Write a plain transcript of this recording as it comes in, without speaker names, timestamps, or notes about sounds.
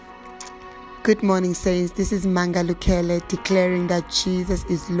Good morning, saints. This is Manga Lukele declaring that Jesus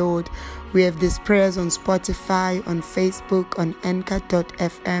is Lord. We have these prayers on Spotify, on Facebook, on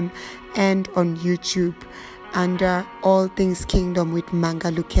Anchor.fm, and on YouTube under All Things Kingdom with Manga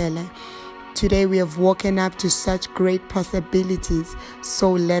Lukele. Today we have woken up to such great possibilities,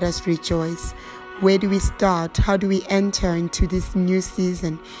 so let us rejoice. Where do we start? How do we enter into this new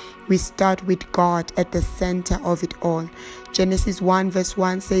season? We start with God at the center of it all. Genesis 1 verse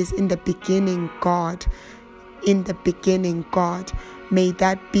 1 says, in the beginning, God. In the beginning, God. May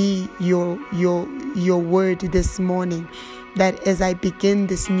that be your word this morning, that as I begin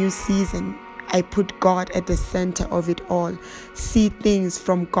this new season, I put God at the center of it all. See things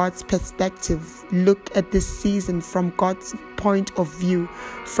from God's perspective. Look at this season from God's point of view,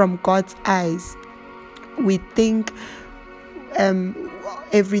 from God's eyes. We think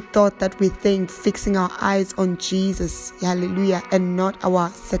every thought that we think, fixing our eyes on Jesus, hallelujah, and not our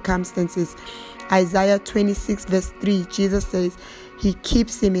circumstances. Isaiah 26 verse 3, Jesus says, He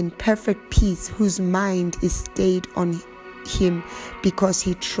keeps him in perfect peace whose mind is stayed on him because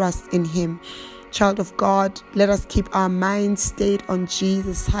he trusts in him. Child of God, let us keep our minds stayed on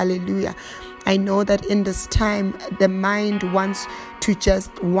Jesus. Hallelujah. I know that in this time, the mind wants to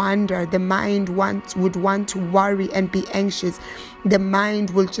just wander. The mind would want to worry and be anxious. The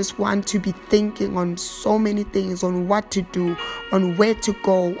mind will just want to be thinking on so many things, on what to do, on where to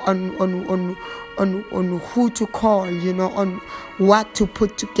go, on who to call, on what to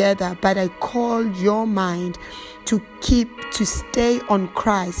put together. But I call your mind to stay on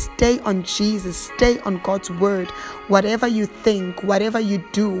Christ, stay on Jesus, stay on God's word. Whatever you think, whatever you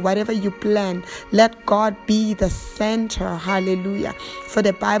do, whatever you plan, let God be the center. Hallelujah. For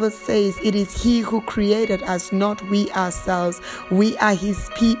the Bible says it is He who created us, not we ourselves. We are His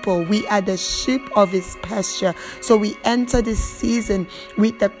people. We are the sheep of His pasture. So we enter this season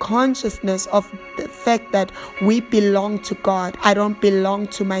with the consciousness of the fact that we belong to God. I don't belong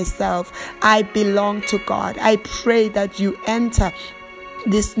to myself. I belong to God. I pray that you enter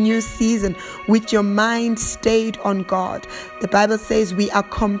this new season with your mind stayed on God. The Bible says we are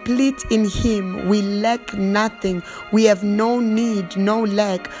complete in Him. We lack nothing. We have no need, no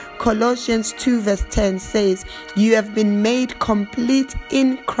lack. Colossians 2 verse 10 says, you have been made complete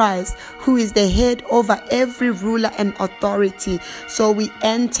in Christ, who is the head over every ruler and authority. So we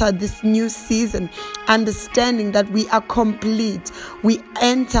enter this new season understanding that we are complete. We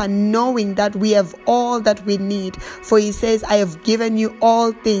enter knowing that we have all that we need. For He says, I have given you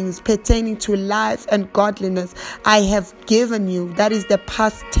all things pertaining to life and godliness. I have given you. That is the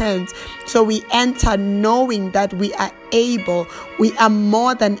past tense. So we enter knowing that we are able. We are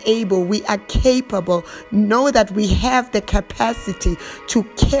more than able. We are capable. Know that we have the capacity to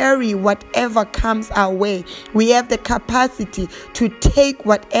carry whatever comes our way. We have the capacity to take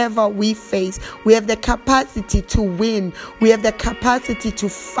whatever we face. We have the capacity to win. We have the capacity to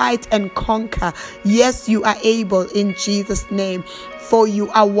fight and conquer. Yes, you are able in Jesus' name. For you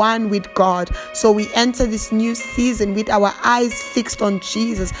are one with God. So we enter this new season with our eyes fixed on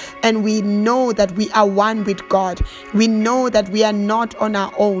Jesus, and we know that we are one with God. We know that we are not on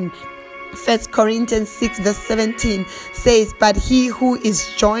our own. 1 Corinthians 6 verse 17 says, but he who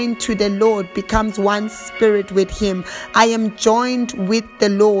is joined to the Lord becomes one spirit with Him. I am joined with the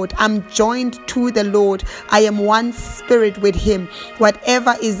Lord. I'm joined to the Lord. I am one spirit with Him.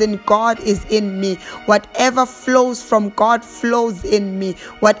 Whatever is in God is in me. Whatever flows from God flows in me.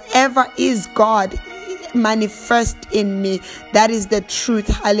 Whatever is God manifest in me. That is the truth.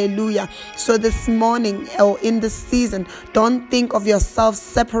 Hallelujah. So this morning or in this season, don't think of yourself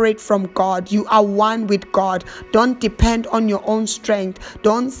separate from God. You are one with God. Don't depend on your own strength.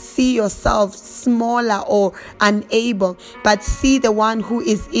 Don't see yourself smaller or unable, but see the one who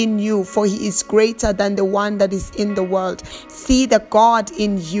is in you, for He is greater than the one that is in the world. See the God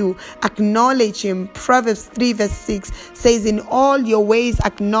in you. Acknowledge Him. Proverbs 3 verse 6 says, in all your ways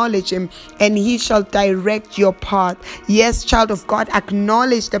acknowledge Him, and He shall direct your path. Yes, child of God,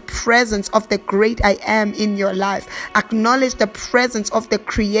 acknowledge the presence of the great I am in your life. Acknowledge the presence of the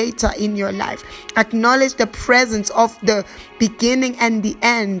Creator in your life. Acknowledge the presence of the beginning and the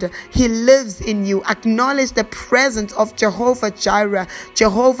end. He lives in you. Acknowledge the presence of Jehovah Jireh,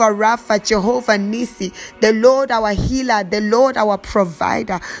 Jehovah Rapha, Jehovah Nisi, the Lord our healer, the Lord our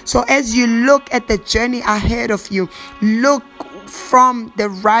provider. So as you look at the journey ahead of you, look from the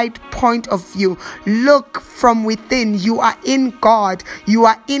right point of view. Look from within. You are in God. You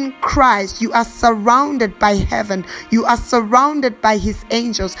are in Christ. You are surrounded by heaven. You are surrounded by His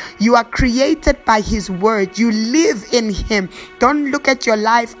angels. You are created by His word. You live in Him. Don't look at your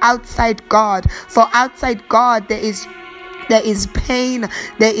life outside God. For outside God, there is pain.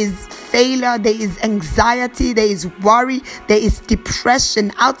 There is failure, there is anxiety, there is worry, there is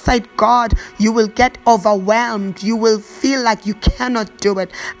depression. Outside God, you will get overwhelmed. You will feel like you cannot do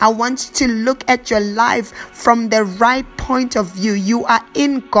it. I want you to look at your life from the right point of view. You are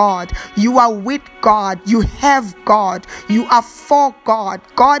in God. You are with God. You have God. You are for God.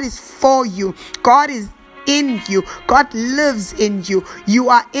 God is for you. God is in you. God lives in you. You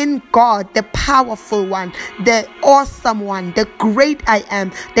are in God, the powerful one, the awesome one, the great I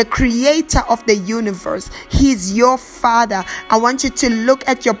am, the creator of the universe. He's your Father. I want you to look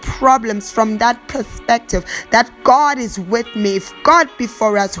at your problems from that perspective, that God is with me. If God be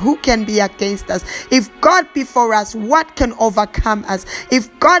for us, who can be against us? If God be for us, what can overcome us?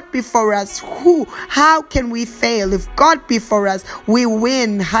 If God be for us, how can we fail? If God be for us, we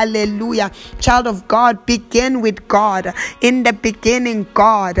win. Hallelujah. Child of God, begin with God. In the beginning,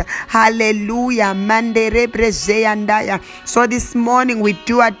 God. Hallelujah. So this morning we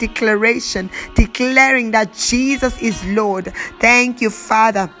do a declaration declaring that Jesus is Lord. Thank you,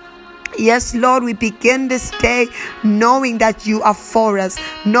 Father. Yes, Lord, we begin this day knowing that you are for us,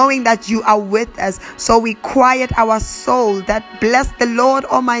 knowing that you are with us. So we quiet our soul that bless the Lord,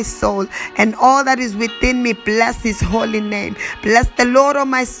 O my soul, and all that is within me, bless his holy name. Bless the Lord, O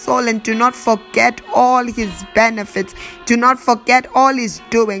my soul, and do not forget all his benefits. Do not forget all his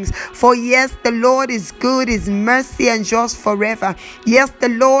doings. For yes, the Lord is good, his mercy endures forever. Yes, the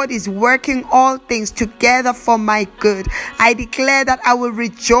Lord is working all things together for my good. I declare that I will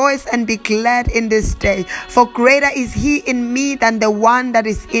rejoice and be glad in this day, for greater is he in me than the one that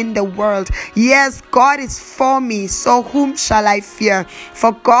is in the world. Yes, God is for me, so whom shall I fear?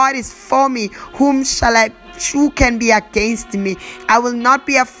 For God is for me, who can be against me? I will not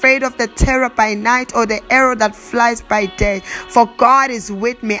be afraid of the terror by night or the arrow that flies by day, for God is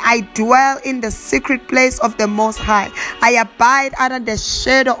with me. I dwell in the secret place of the Most High. I abide under the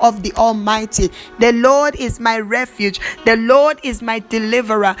shadow of the Almighty. The Lord is my refuge. The Lord is my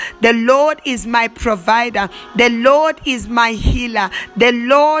deliverer. The Lord is my provider. The Lord is my healer. The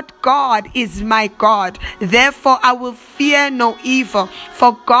Lord God is my God. Therefore I will fear no evil,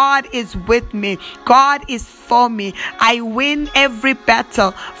 for God is with me. God is for me. I win every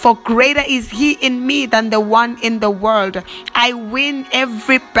battle, for greater is he in me than the one in the world. I win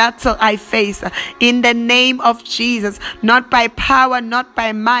every battle I face in the name of Jesus. Not by power, not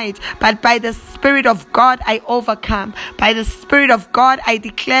by might, but by the Spirit of God I overcome. By the Spirit of God I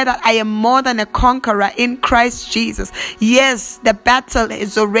declare that I am more than a conqueror in Christ Jesus. Yes, the battle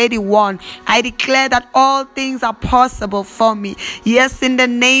is already won. I declare that all things are possible for me. Yes, in the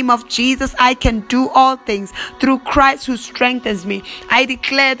name of Jesus I can do all things through Christ who strengthens me. I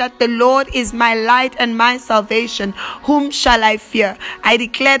declare that the Lord is my light and my salvation. Whom shall I fear? I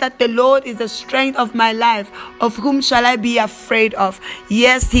declare that the Lord is the strength of my life. Of whom shall I be afraid of?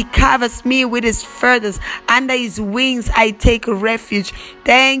 Yes, he covers me with his feathers. Under his wings I take refuge.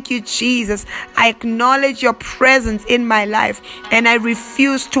 Thank you, Jesus. I acknowledge your presence in my life, and I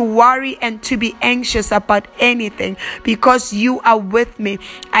refuse to worry and to be anxious about anything, because you are with me.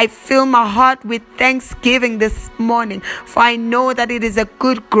 I fill my heart with thanksgiving this morning, for I know that it is a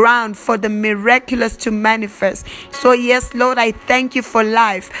good ground for the miraculous to manifest. So yes, Lord, I thank you for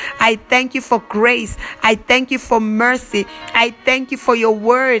life. I thank you for grace. I thank you for mercy. I thank you for your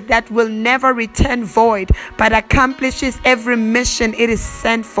word that will never return void, but accomplishes every mission it is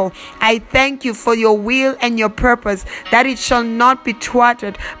sent for. I thank you for your will and your purpose, that it shall not be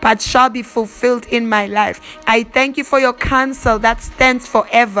thwarted, but shall be fulfilled in my life. I thank you for your counsel that stands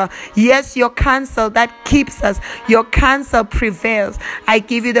forever. Yes, your counsel that keeps us. Your counsel prevails. I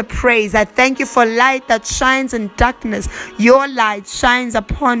give you the praise. I thank you for light that shines in darkness. Your light shines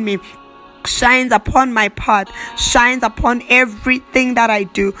upon me, shines upon my path, shines upon everything that I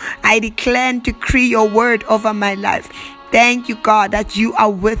do. I declare and decree your word over my life. Thank you, God, that you are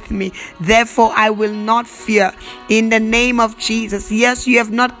with me. Therefore, I will not fear. In the name of Jesus. Yes, you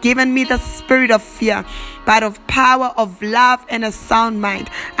have not given me the spirit of fear, but of power, of love, and a sound mind.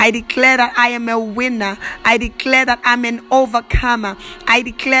 I declare that I am a winner. I declare that I'm an overcomer. I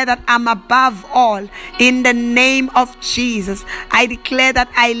declare that I'm above all. In the name of Jesus, I declare that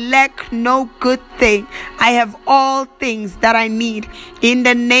I lack no good thing. I have all things that I need. In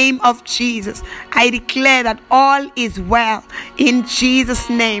the name of Jesus, I declare that all is well. In Jesus'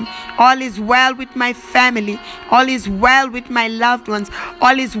 name, all is well with my family. All is well with my loved ones.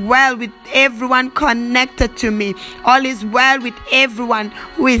 All is well with everyone connected connected to me. All is well with everyone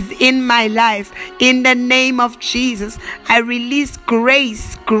who is in my life. In the name of Jesus, I release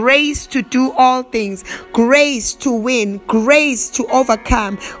grace to do all things, grace to win, grace to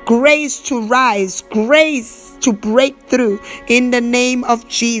overcome, grace to rise, grace to break through. In the name of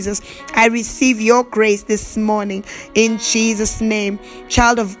Jesus, I receive your grace this morning in Jesus' name.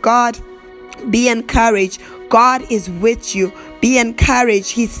 Child of God, be encouraged. God is with you. Be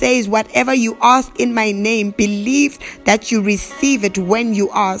encouraged. He says, whatever you ask in my name, believe that you receive it when you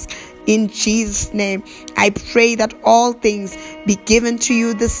ask. In Jesus' name, I pray that all things be given to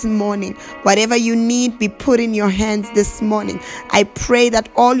you this morning. Whatever you need be put in your hands this morning. I pray that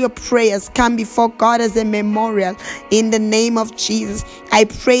all your prayers come before God as a memorial in the name of Jesus. I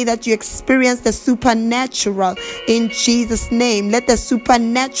pray that you experience the supernatural in Jesus' name. Let the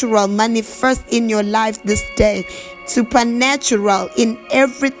supernatural manifest in your life this day. Supernatural in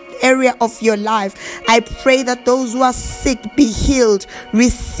every area of your life. I pray that those who are sick be healed.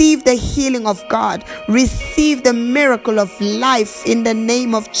 Receive the healing of God. Receive the miracle of life in the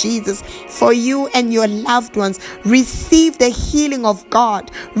name of Jesus. For you and your loved ones, receive the healing of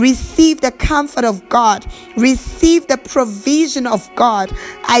God. Receive the comfort of God. Receive the provision of God.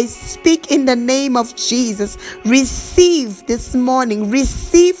 I speak in the name of Jesus. Receive this morning.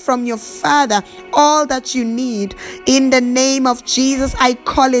 Receive from your Father all that you need. In the name of Jesus, I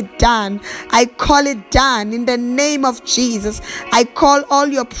call it done. I call it done in the name of Jesus. I call all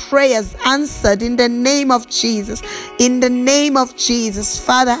your prayers answered in the name of Jesus. In the name of Jesus.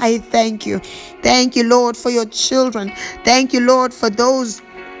 Father, I thank you. Thank you, Lord, for your children. Thank you, Lord, for those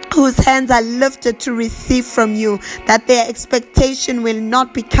whose hands are lifted to receive from you, that their expectation will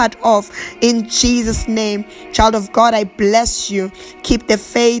not be cut off in Jesus' name. Child of God, I bless you. Keep the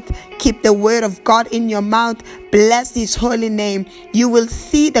faith, keep the word of God in your mouth. Bless his holy name. You will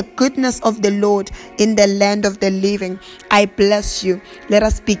see the goodness of the Lord in the land of the living. I bless you. Let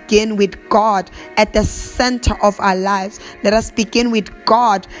us begin with God at the center of our lives. Let us begin with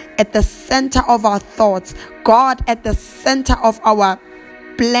God at the center of our thoughts, God at the center of our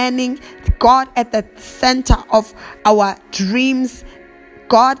planning, God at the center of our dreams,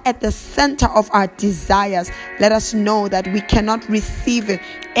 God at the center of our desires. Let us know that we cannot receive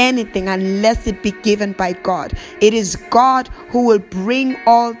anything unless it be given by God. It is God who will bring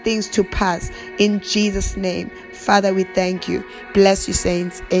all things to pass in Jesus' name. Father, we thank you. Bless you,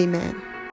 saints. Amen.